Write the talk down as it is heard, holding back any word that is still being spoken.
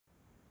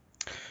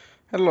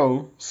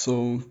Hello,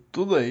 so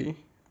today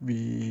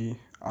we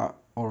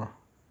or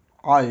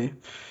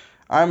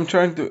I'm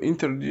trying to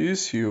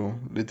introduce you a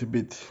little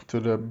bit to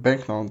the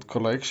banknote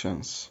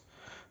collections.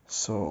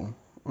 So,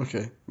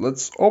 okay,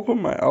 let's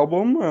open my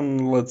album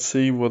and let's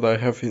see what I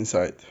have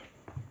inside.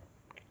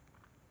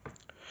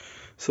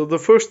 So the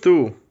first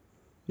two,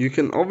 you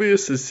can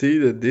obviously see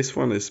that this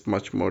one is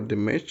much more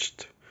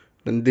damaged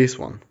than this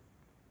one.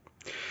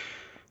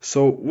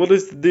 So what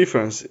is the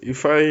difference?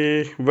 If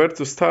I were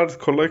to start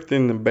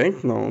collecting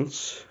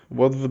banknotes,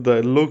 what would I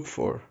look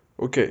for?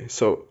 Okay,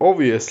 so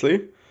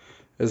obviously,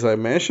 as I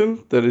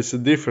mentioned, there is a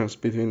difference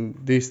between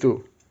these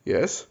two.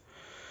 Yes?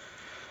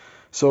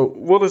 So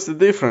what is the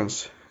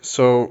difference?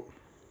 So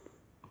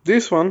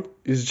this one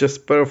is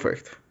just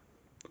perfect.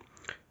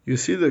 You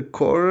see the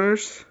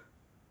corners?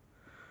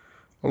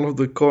 All of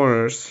the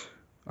corners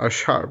are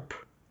sharp.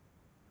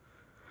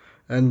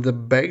 And the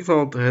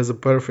banknote has a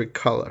perfect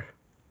color.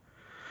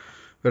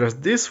 Whereas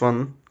this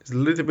one is a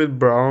little bit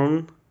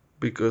brown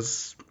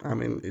because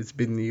it's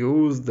been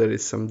used, there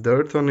is some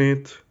dirt on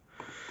it.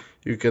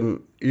 You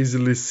can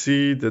easily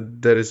see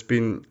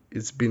that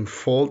it's been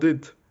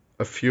folded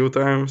a few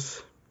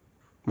times,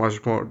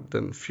 much more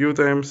than few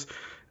times.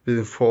 It's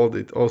been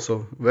folded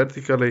also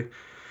vertically,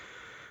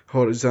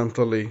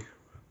 horizontally,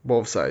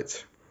 both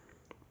sides.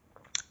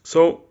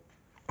 So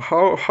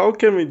how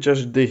can we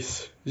judge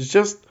this? It's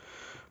just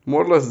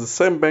more or less the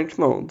same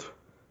banknote,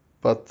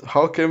 but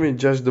how can we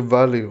judge the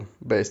value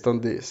based on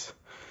this?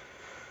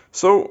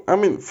 So,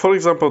 for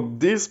example,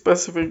 this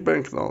specific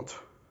banknote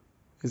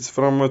is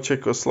from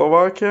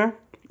Czechoslovakia.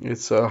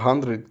 It's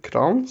 100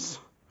 crowns,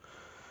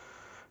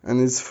 and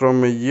it's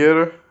from a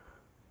year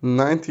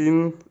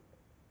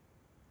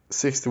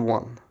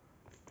 1961.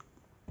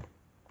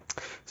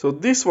 So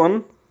this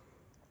one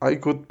I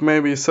could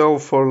maybe sell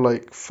for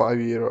like 5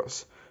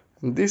 euros,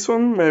 and this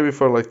one maybe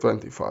for like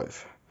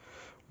 25.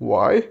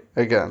 Why?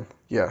 Again,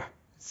 yeah,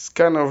 it's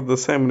kind of the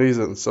same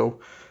reason. So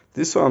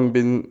this one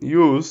been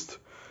used,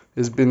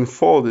 it's been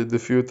folded a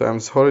few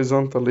times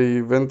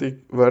horizontally,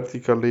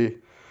 vertically.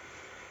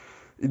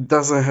 It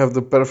doesn't have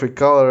the perfect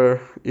color.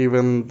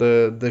 Even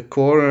the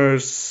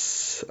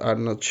corners are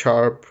not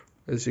sharp,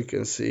 as you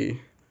can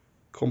see,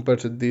 compared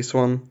to this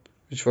one.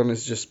 Which one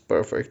is just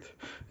perfect.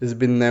 It's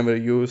been never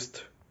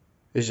used.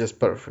 It's just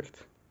perfect.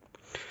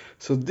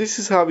 So this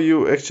is how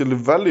you actually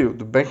value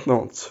the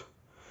banknotes.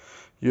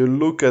 You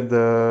look at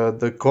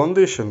the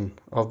condition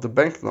of the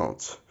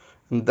banknotes,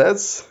 and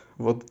that's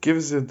what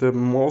gives it the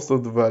most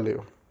of the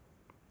value.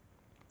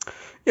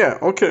 Yeah,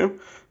 okay.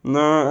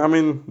 No,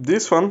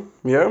 this one,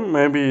 yeah,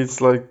 maybe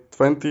it's like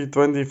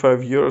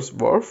 25 euros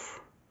worth,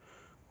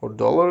 or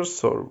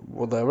dollars, or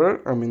whatever.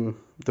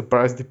 The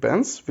price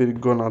depends. We're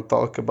gonna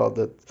talk about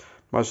that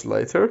much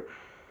later.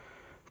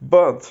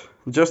 But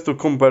just to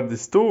compare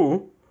these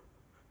two,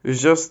 it's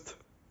just,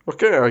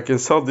 okay, I can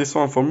sell this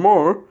one for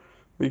more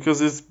because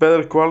it's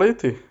better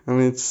quality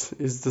and it's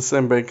the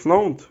same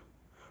banknote,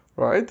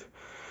 right?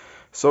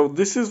 So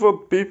this is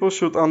what people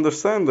should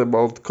understand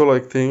about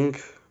collecting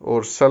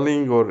or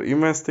selling or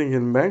investing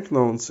in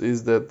banknotes,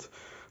 is that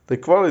the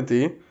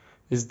quality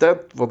is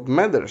that what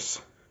matters,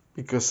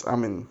 because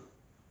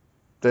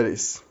there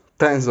is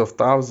tens of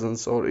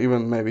thousands or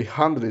even maybe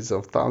hundreds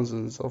of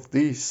thousands of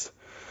these,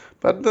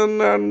 but then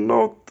there are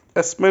not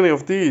as many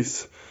of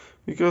these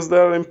because they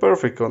are in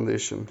perfect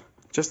condition.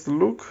 Just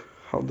look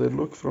how they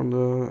look from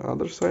the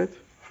other side.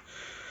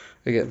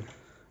 Again,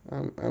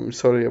 I'm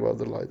sorry about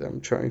the light.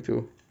 I'm trying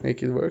to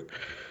make it work.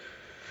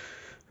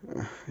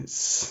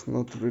 It's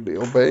not really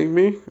obeying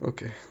me.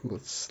 Okay,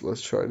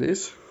 let's try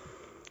this.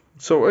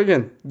 So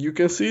again, you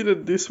can see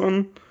that this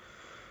one,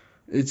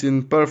 it's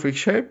in perfect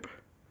shape.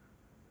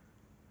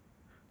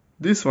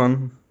 This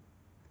one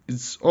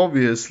is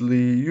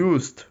obviously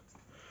used.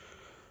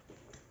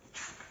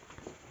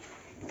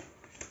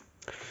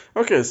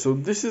 Okay, so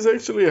this is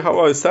actually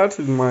how I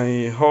started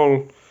my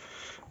whole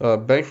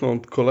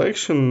banknote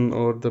collection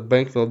or the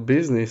banknote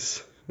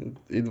business.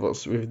 It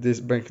was with this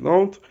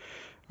banknote.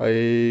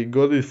 I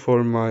got it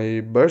for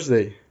my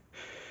birthday.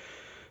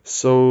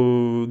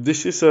 So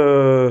this is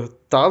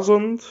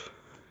 1,000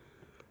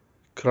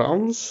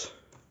 crowns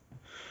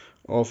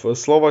of a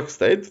Slovak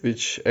state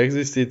which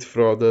existed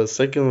throughout the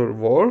Second World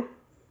War.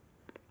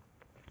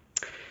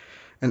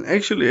 And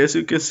actually, as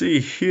you can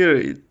see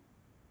here,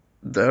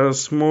 there are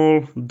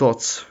small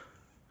dots.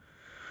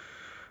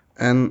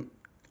 And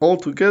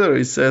altogether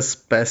it says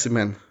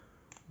specimen,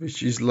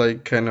 which is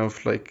like kind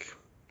of like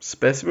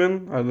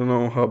specimen. I don't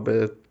know how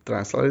best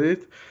translate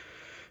it.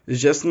 It's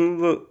just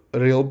not a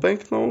real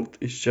banknote.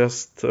 It is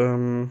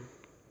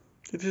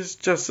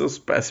just a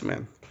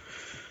specimen.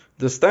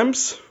 The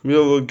stamps,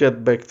 we'll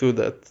get back to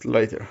that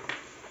later.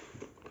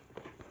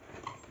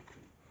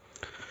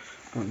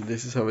 And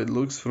this is how it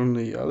looks from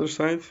the other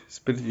side. It's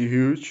pretty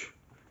huge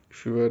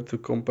if you were to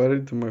compare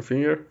it to my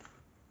finger.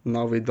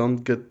 Now we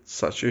don't get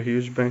such a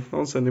huge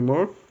banknotes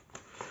anymore.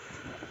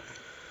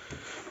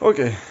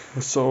 Okay,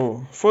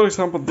 so for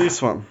example,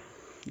 this one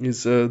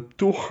is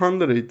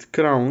 200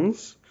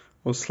 crowns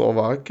of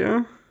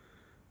Slovakia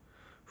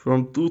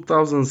from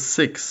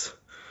 2006.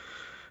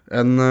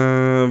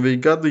 And we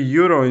got the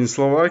euro in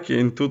Slovakia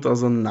in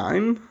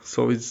 2009,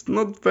 so it's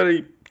not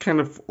very kind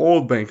of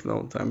old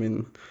banknote. I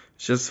mean,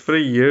 just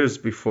 3 years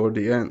before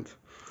the end.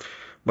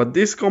 But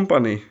this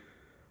company,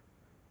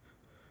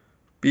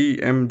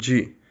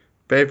 PMG,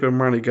 Paper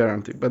Money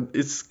Guarantee, but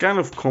it's kind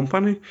of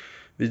company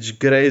which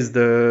grades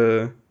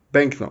the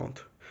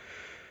banknote.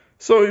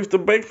 So if the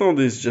banknote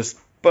is just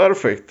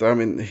perfect, I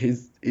mean,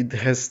 it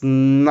has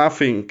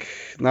nothing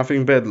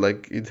bad,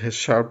 like it has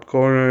sharp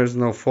corners,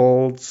 no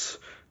folds,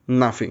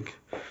 nothing.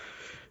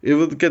 It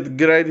would get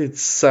graded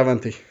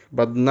 70,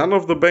 but none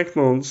of the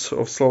banknotes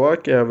of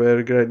Slovakia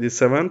were graded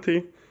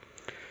 70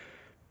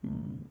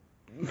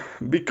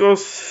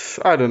 because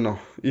I don't know.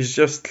 It's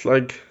just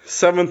like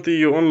 70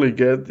 you only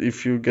get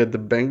if you get the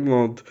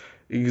banknote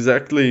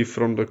exactly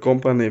from the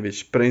company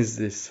which prints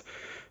this.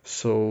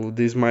 So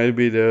this might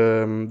be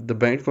the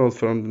banknote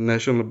from the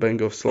National Bank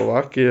of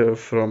Slovakia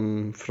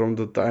from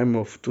the time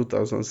of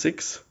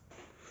 2006.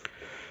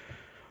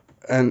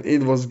 And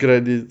it was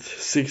graded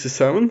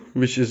 67,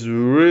 which is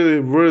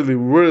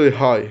really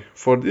high.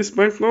 For this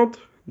banknote,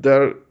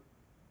 there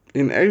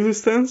in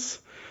existence,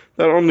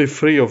 there are only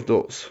 3 of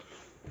those.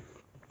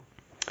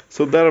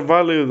 So they're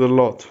valued a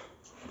lot.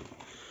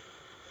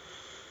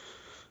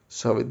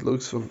 So it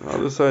looks from the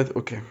other side.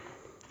 Okay.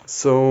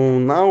 So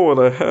now what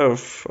I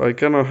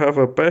kind of have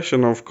a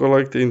passion of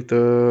collecting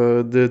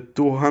the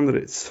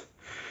 200s.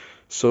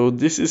 So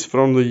this is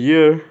from the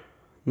year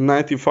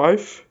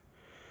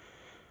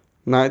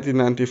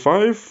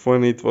 1995,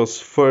 when it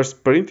was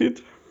first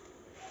printed.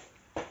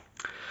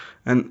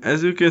 And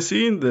as you can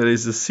see, there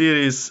is a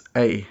series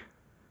A.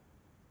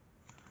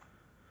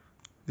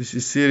 This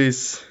is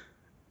series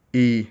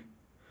E.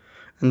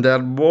 And they are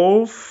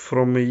both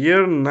from the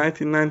year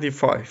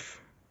 1995.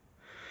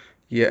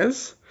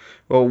 Yes?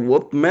 Well,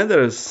 what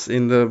matters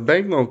in the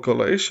banknote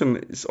collection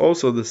is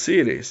also the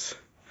series.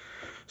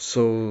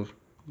 So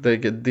they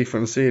get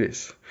different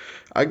series.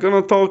 I'm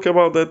gonna talk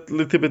about that a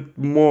little bit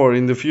more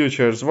in the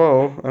future as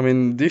well. I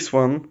mean, this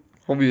one,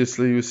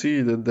 obviously you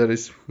see that there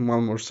is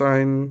one more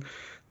sign.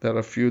 There are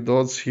a few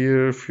dots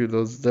here, a few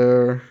dots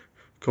there,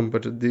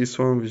 compared to this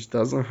one, which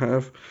doesn't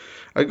have.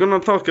 I'm gonna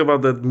talk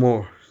about that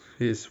more.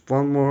 Here's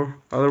one more,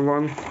 other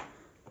one.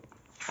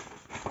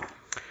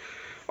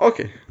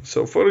 Okay,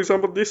 so for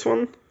example, this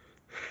one.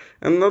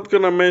 I'm not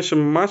gonna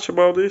mention much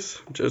about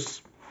this,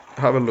 just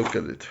have a look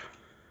at it.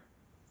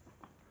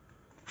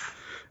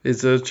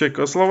 It's a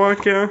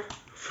Czechoslovakia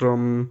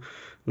from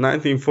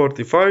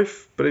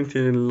 1945,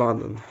 printed in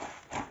London.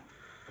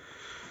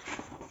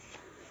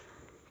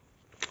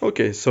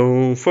 Okay,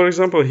 so for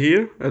example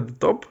here at the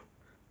top,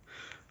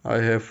 I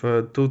have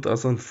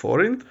 2000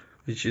 forint,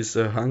 which is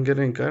a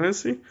Hungarian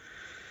currency.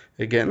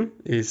 Again,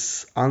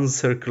 it's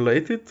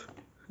uncirculated,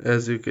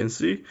 as you can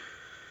see.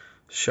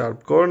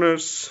 Sharp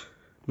corners,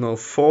 no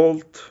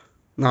fault,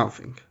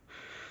 nothing.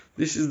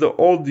 This is the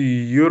old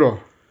euro.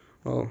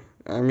 Well,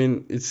 I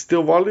mean, it's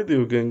still valid.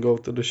 You can go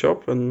to the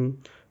shop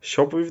and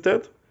shop with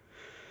that.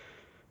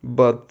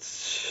 But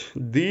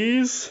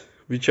these,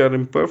 which are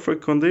in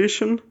perfect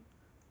condition,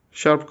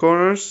 sharp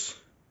corners,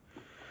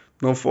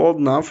 no fault,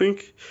 nothing,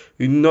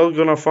 you're not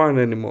gonna find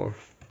anymore.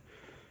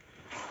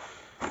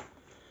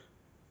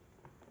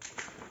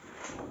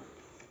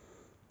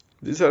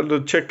 These are the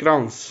Czech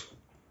crowns.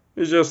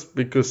 It's just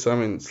because, I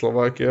mean,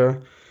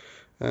 Slovakia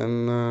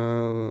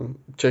and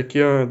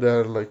Czechia,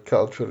 they're like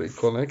culturally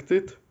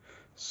connected.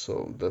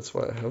 So that's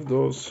why I have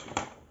those.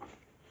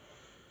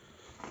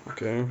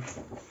 Okay.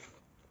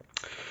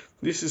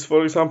 This is,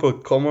 for example,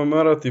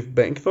 commemorative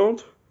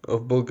banknote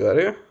of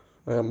Bulgaria.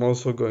 I am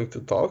also going to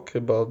talk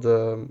about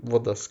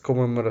what does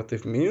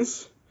commemorative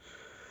means.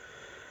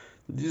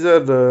 These are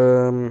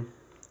the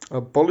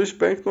Polish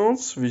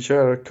banknotes, which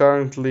are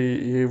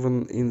currently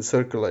even in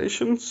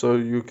circulation, so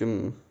you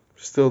can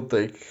still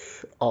take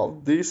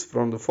out these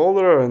from the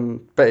folder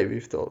and pay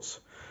with those.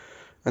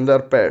 And they're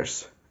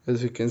pairs,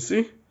 as you can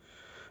see.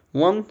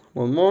 One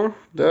more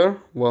there,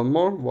 one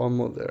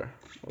more there.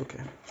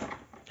 Okay.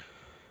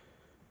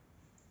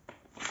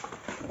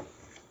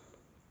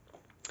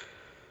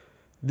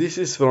 This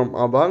is from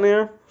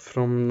Albania,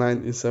 from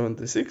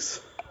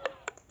 1976.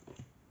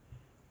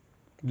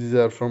 These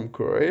are from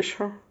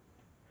Croatia.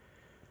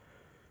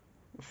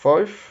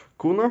 5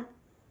 kuna.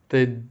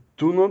 They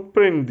do not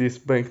print this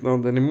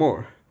banknote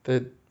anymore.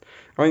 I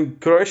mean,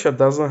 Croatia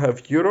doesn't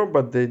have euro,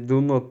 but they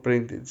do not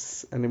print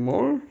it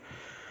anymore.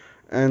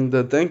 And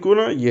the 10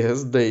 kuna,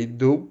 yes, they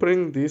do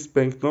print this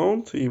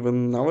banknote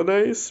even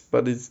nowadays,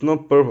 but it's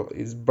not purple,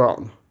 it's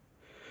brown.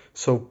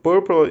 So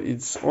purple,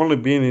 it's only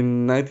been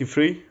in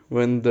 93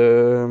 when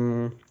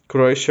the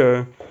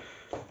Croatia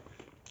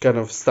kind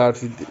of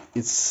started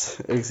its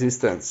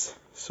existence.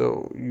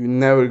 So you're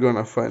never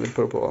gonna find a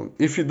purple one.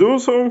 If you do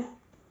so,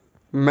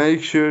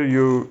 make sure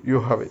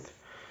you have it.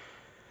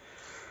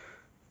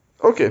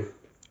 Okay,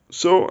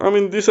 so I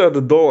mean, these are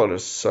the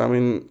dollars. I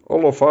mean,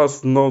 all of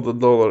us know the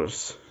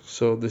dollars.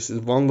 So this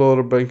is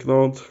 $1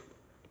 banknote,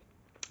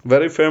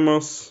 very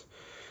famous.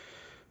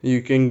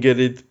 You can get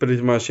it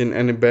pretty much in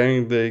any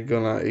bank. They're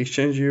gonna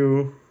exchange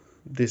you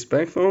this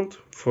banknote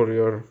for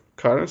your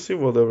currency,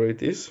 whatever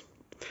it is.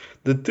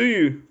 The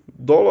 $2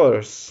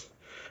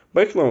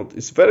 banknote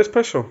is very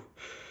special.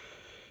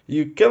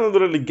 You cannot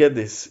really get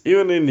this.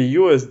 Even in the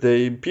US,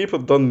 people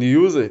don't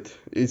use it.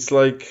 It's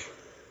like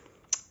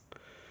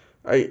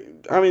I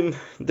mean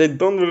they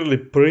don't really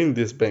print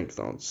these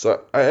banknotes.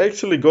 So I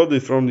actually got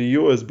it from the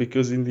US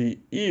because in the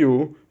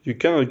EU you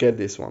cannot get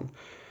this one.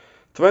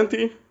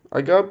 20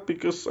 I got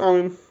because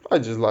I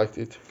just liked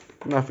it.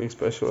 Nothing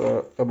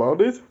special about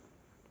it.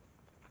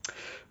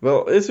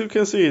 Well, as you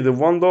can see, the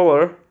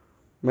 $1,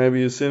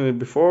 maybe you've seen it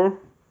before.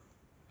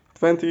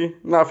 20,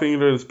 nothing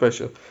really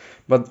special.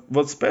 But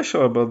what's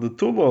special about the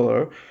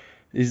 $2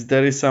 is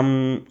there is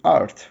some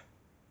art.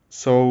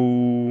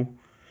 So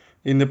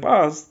in the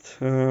past,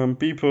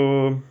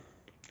 people,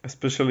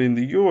 especially in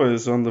the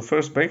US, on the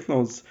first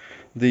banknotes,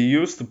 they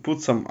used to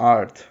put some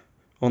art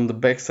on the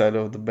backside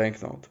of the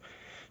banknote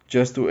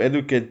just to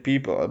educate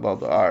people about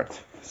the art.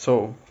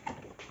 So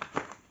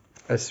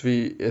as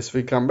we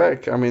come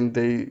back,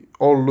 they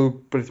all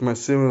look pretty much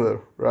similar,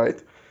 right?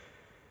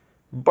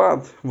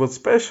 But what's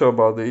special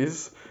about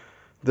this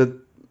that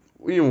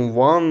even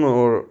 1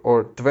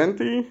 or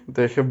 20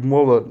 they have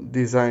modern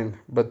design,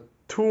 but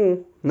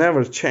 2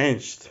 never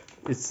changed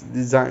its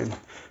design.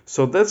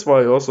 So that's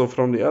why also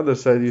from the other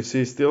side you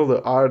see still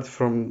the art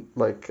from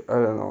like I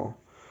don't know,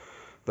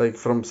 like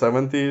from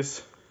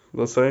 70s,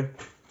 let's say.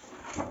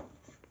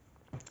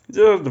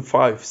 These are the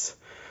 5s.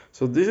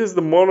 So this is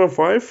the modern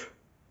 5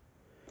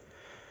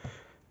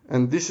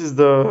 and this is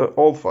the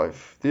old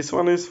 5. This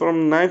one is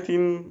from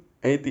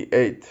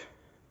 1988.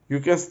 You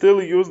can still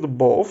use the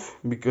both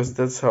because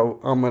that's how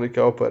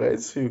America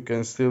operates. You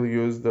can still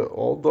use the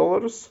old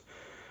dollars.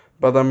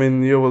 But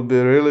you will be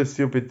really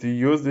stupid to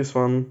use this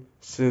one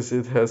since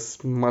it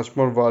has much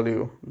more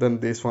value than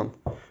this one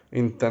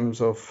in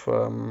terms of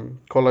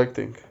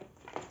collecting.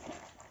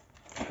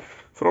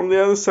 From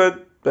the other side,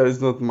 there is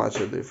not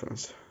much a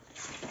difference.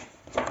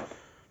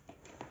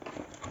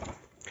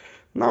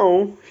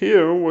 Now,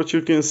 here what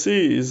you can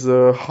see is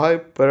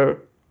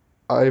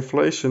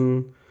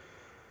hyperinflation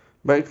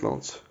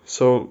banknotes.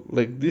 So,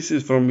 like this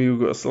is from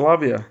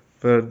Yugoslavia,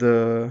 where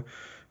the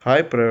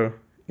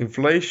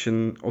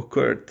hyperinflation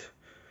occurred.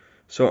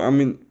 So,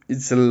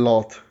 it's a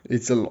lot,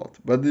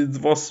 but it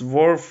was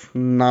worth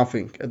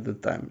nothing at the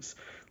times.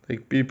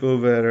 Like people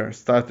were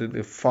started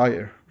a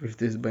fire with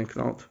this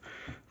banknote.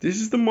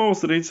 This is the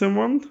most recent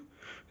one.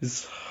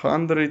 It's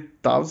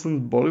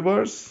 100,000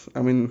 bolivars.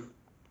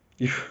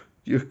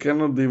 You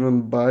cannot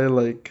even buy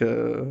like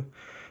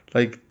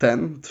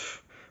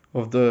tenth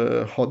of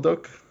the hot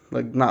dog,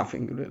 like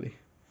nothing really.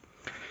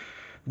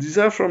 These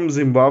are from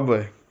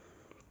Zimbabwe.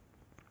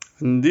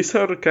 And these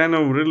are kind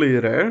of really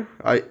rare.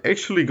 I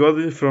actually got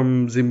it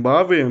from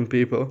Zimbabwean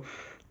people.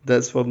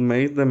 That's what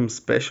made them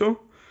special.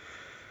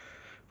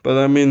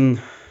 But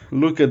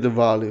look at the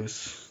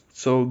values.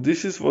 So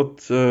this is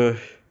what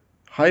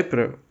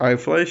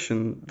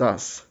hyperinflation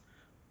does.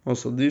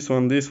 Also this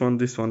one, this one,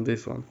 this one,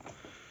 this one.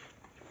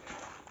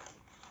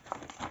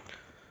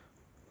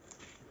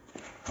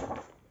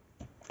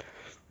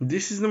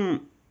 This is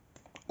the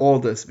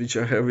oldest which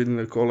I have in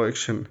the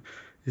collection.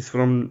 It's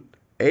from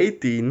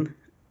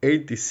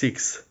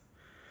 1886,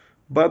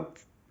 but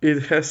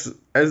it has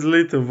as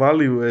little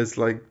value as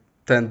like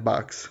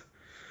 $10,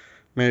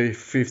 maybe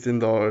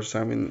 $15.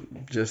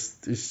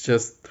 It's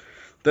just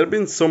there have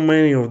been so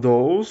many of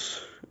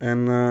those,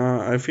 and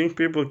I think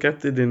people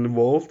kept it in the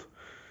vault,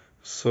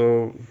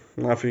 so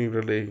nothing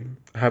really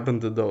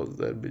happened to those.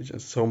 There'd be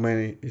just so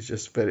many. It's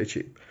just very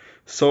cheap.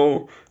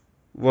 So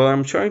what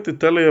I'm trying to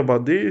tell you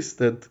about this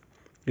that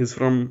is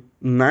from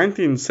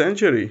 19th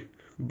century,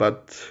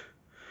 but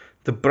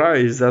the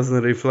price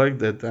doesn't reflect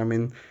that.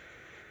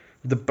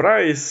 The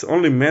price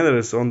only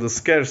matters on the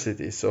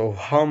scarcity. So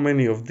how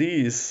many of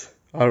these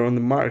are on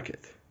the market?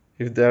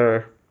 If there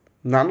are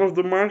none of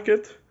the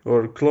market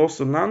or close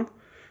to none,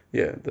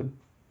 yeah, the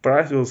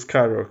price will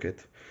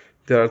skyrocket.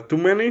 There are too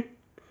many,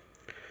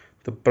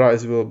 the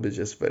price will be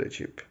just very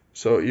cheap.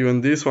 So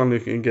even this one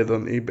you can get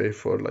on eBay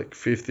for like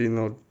 15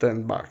 or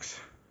 $10.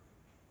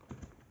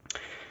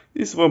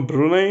 This one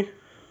Brunei.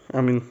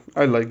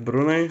 I like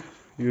Brunei.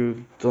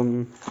 You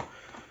don't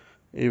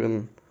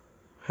even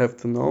have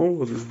to know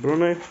what is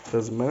Brunei.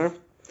 Doesn't matter.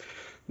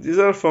 These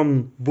are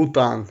from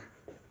Bhutan.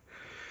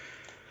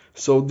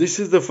 So this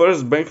is the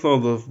first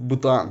banknote of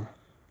Bhutan.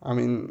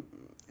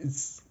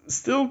 It's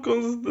still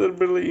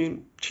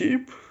considerably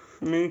cheap.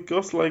 It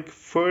costs like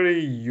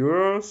 30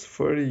 euros,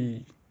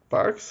 $30.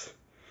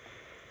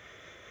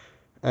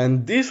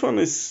 And this one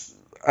is,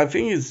 I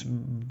think it's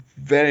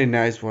very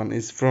nice one.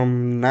 It's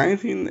from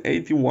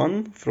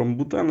 1981 from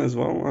Bhutan as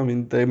well.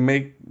 They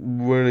make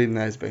really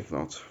nice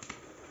banknotes.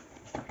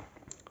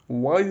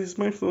 Why these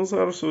banknotes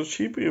are so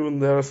cheap even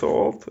they are so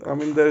old?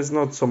 There is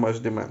not so much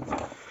demand.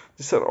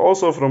 These are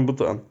also from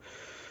Bhutan.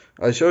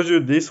 I showed you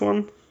this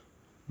one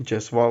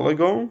just a while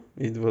ago.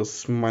 It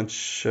was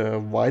much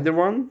wider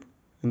one.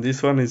 And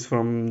this one is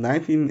from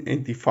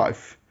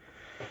 1985.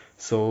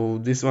 So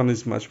this one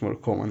is much more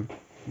common.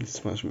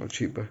 It's much more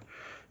cheaper.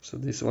 So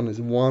this one is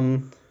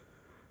 1,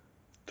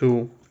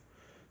 2,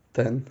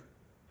 10.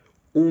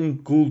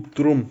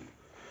 Ungultrum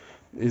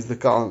is the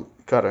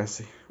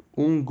currency.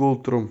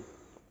 Ungultrum.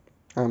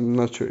 I'm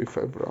not sure if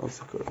I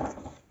pronounced it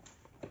correctly.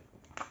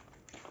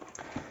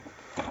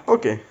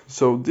 Okay,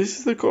 so this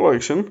is the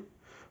collection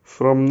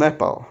from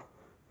Nepal.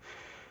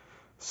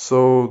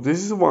 So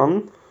this is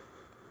 1,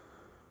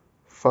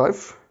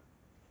 5.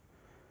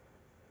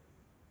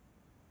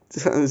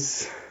 This one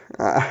is,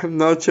 I'm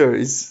not sure.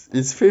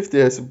 It's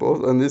 50, I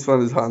suppose, and this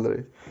one is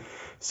 100.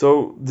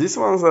 So these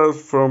ones are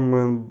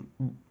from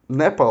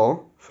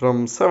Nepal,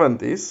 from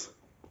 70s.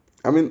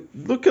 I mean,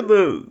 look at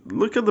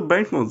the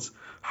banknotes.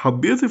 How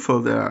beautiful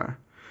they are.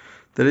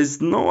 There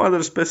is no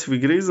other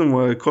specific reason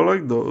why I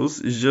collect those.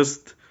 It's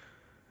just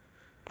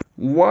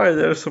why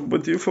they're so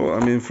beautiful. I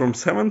mean, from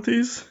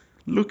 70s.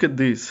 Look at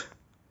this.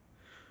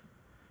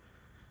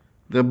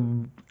 They're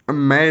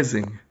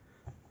amazing.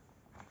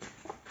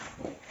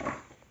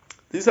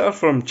 These are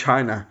from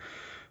China,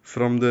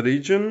 from the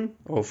region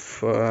of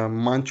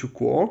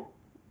Manchukuo.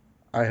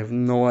 I have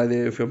no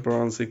idea if I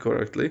pronounce it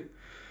correctly,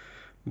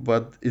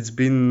 but it's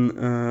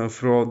been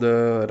through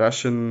the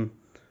Russian.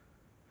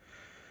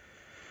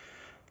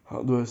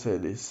 How do I say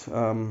this?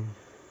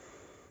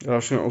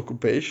 Russian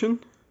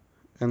occupation,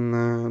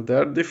 and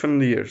there are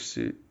different years.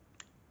 A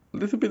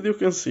little bit you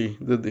can see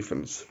the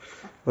difference,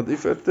 but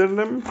if I turn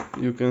them,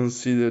 you can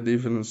see the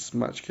difference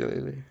much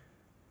clearly.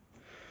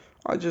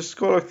 I just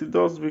collected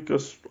those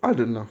because I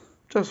don't know,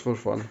 just for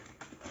fun.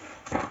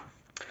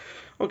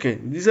 Okay,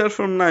 these are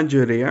from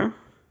Nigeria.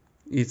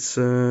 It's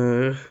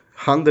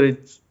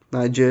 100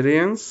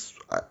 Nigerians.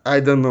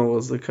 I don't know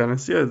what's the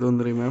currency, I don't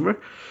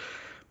remember.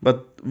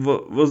 But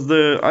what was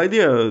the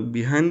idea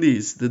behind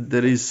this? That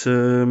there is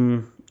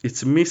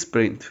it's a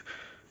misprint.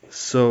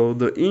 So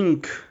the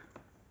ink,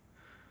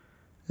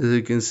 as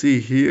you can see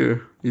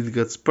here, it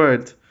got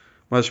spread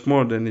much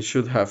more than it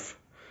should have.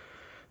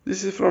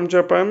 This is from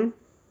Japan.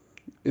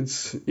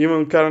 It's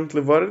even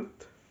currently valid.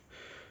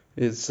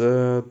 It's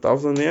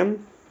 1,000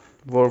 yen,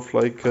 worth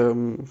like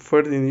 13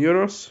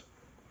 euros.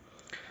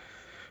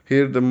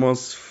 Here the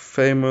most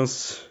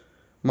famous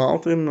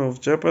mountain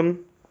of Japan.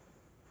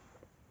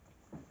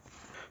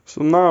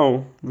 So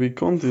now we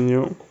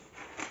continue.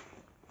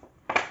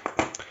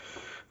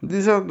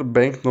 These are the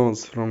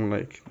banknotes from,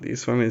 like,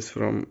 this one is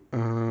from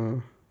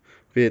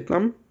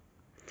Vietnam.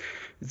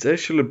 It's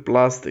actually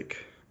plastic.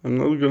 I'm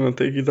not gonna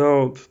take it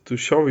out to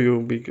show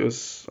you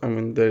because, I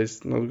mean, there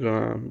is not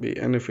gonna be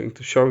anything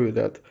to show you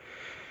that.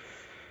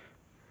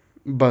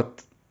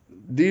 But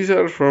these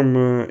are from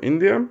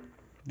India.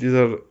 These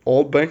are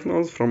all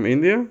banknotes from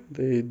India.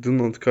 They do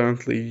not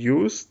currently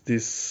use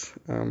these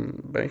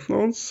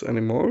banknotes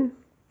anymore.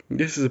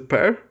 This is a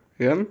pair,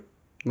 again,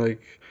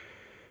 like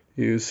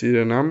you see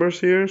the numbers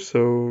here,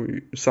 so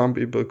some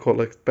people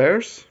collect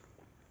pairs.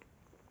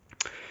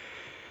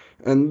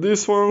 And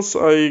these ones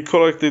I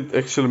collected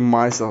actually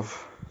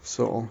myself,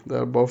 so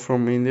they're both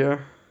from India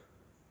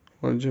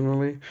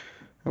originally.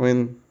 I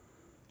mean,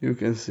 you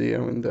can see, I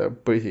mean, they're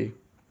pretty.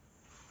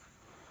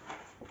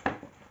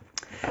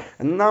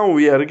 And now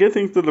we are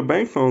getting to the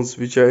banknotes,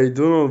 which I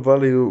do not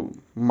value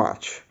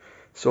much.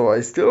 So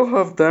I still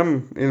have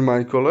them in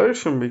my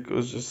collection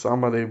because just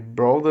somebody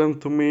brought them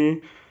to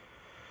me,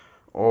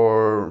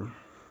 or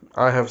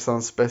I have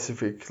some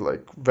specific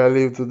like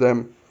value to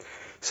them.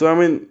 So I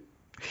mean,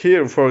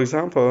 here for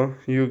example,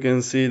 you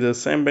can see the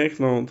same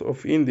banknote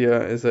of India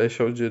as I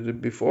showed you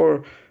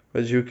before,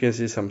 but you can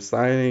see some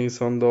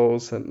signings on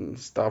those and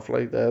stuff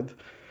like that.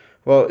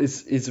 Well,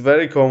 it's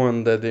very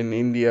common that in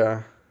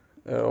India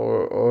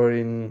or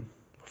in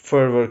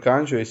further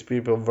countries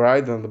people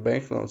write on the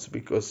banknotes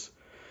because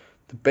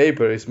the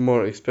paper is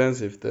more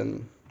expensive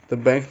than the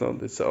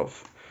banknote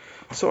itself.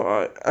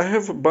 So I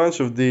have a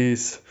bunch of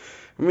these.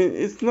 I mean,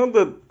 it's not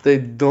that they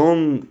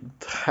don't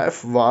have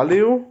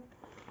value,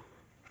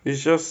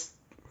 it's just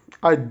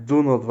I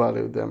do not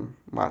value them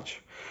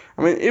much.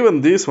 I mean,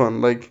 even this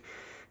one, like,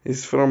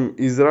 is from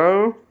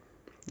Israel,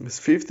 it's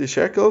 50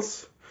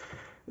 shekels.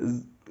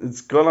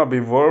 It's gonna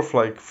be worth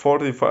like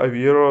 45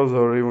 euros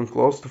or even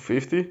close to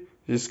 50.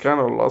 It's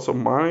kind of lots of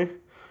money,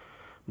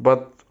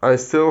 but I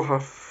still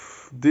have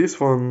this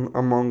one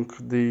among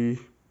the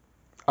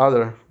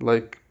other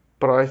like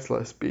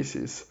priceless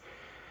pieces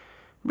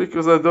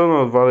because I do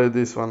not value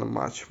this one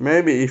much.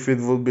 Maybe if it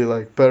would be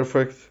like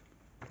perfect,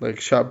 like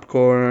sharp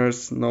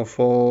corners, no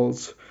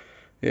faults,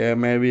 yeah,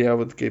 maybe I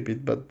would keep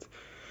it, but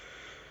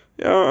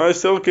yeah, I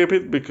still keep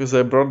it because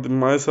I brought them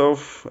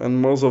myself, and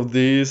most of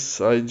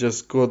these I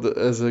just got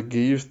as a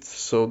gift,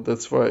 so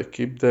that's why I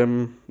keep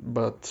them,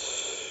 but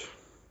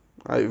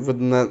I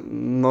would not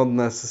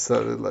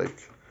necessarily like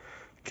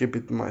keep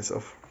it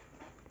myself.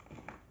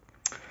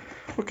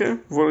 Okay,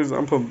 for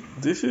example,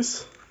 this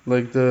is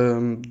like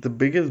the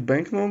biggest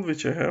banknote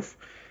which I have.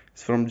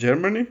 It's from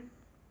Germany.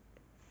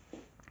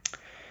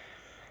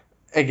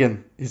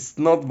 Again, it's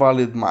not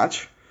valid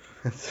much.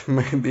 It's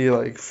maybe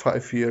like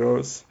 5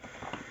 euros.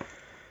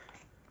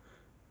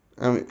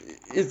 I mean,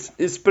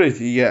 it's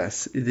pretty,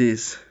 yes, it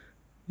is.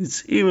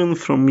 It's even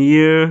from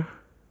year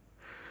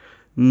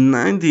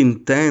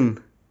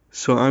 1910,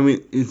 so I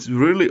mean, it's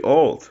really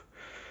old.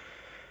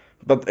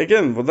 But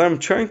again, what I'm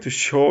trying to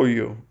show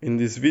you in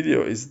this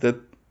video is that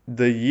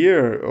the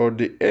year or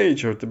the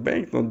age of the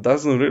banknote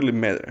doesn't really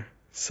matter.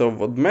 So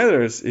what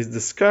matters is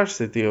the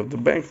scarcity of the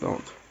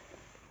banknote.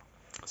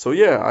 So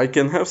yeah, I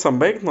can have some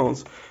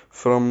banknotes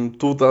from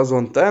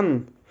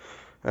 2010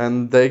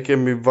 and they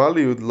can be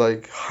valued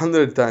like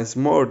 100 times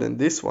more than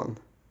this one.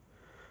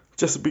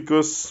 Just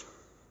because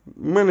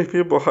many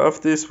people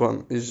have this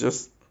one,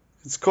 it's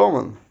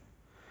common.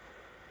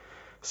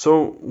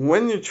 So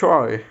when you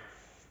try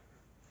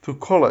to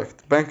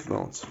collect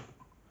banknotes,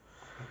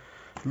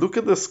 look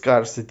at the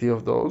scarcity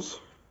of those.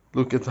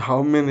 Look at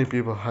how many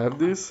people have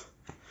this.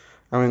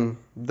 I mean,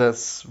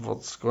 that's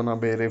what's gonna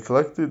be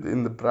reflected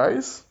in the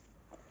price.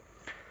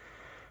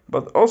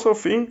 But also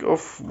think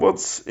of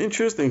what's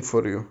interesting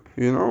for you.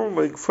 You know,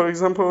 like for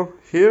example,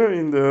 here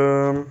in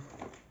the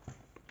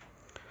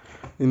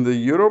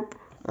Europe,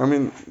 I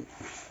mean,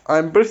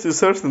 I'm pretty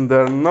certain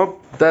there are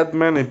not that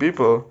many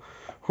people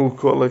who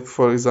collect,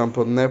 for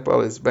example,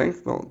 Nepalese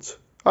banknotes.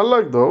 I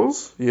like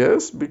those,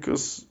 yes,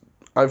 because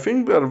I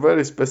think they are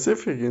very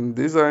specific in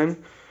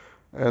design,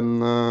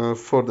 and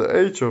for the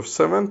age of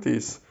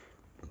 70s,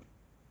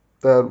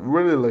 they are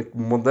really like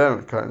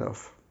modern kind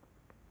of.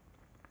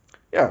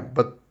 Yeah,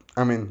 but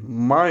I mean,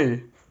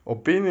 my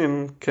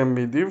opinion can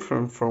be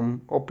different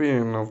from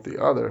opinion of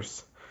the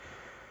others.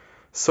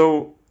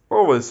 So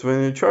always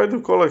when you try to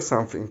collect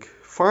something,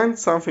 find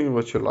something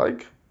what you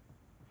like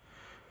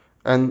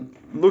and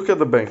look at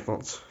the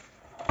banknotes.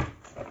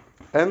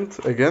 And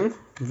again,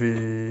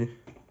 we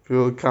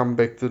will come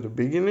back to the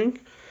beginning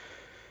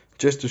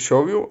just to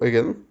show you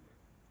again.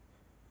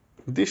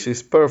 This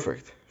is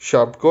perfect.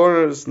 Sharp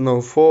corners,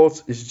 no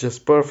faults, it's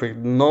just perfect.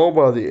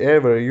 Nobody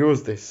ever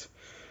used this.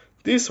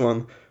 This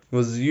one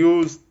was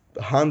used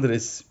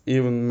hundreds,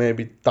 even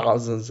maybe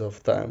thousands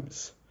of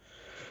times.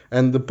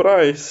 And the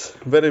price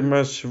very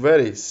much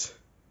varies.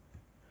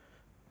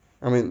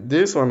 I mean,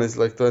 this one is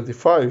like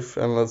 25,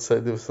 and let's say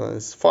this one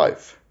is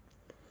 5.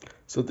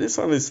 So this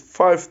one is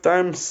 5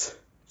 times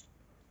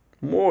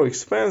more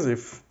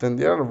expensive than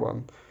the other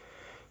one.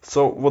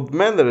 So what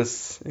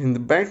matters in the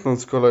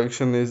banknotes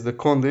collection is the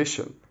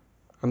condition,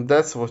 and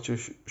that's what you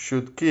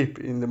should keep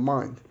in the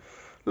mind.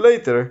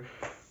 Later,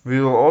 we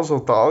will also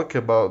talk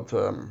about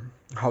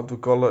how to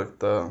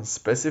collect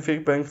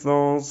specific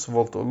banknotes,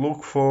 what to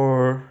look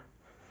for,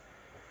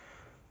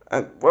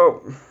 and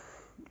well,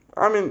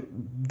 I mean,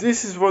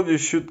 this is what you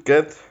should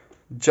get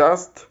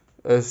just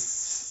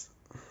as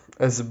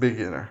a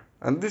beginner,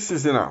 and this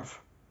is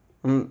enough.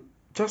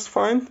 Just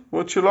find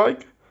what you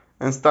like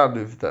and start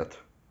with that.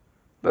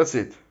 That's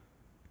it.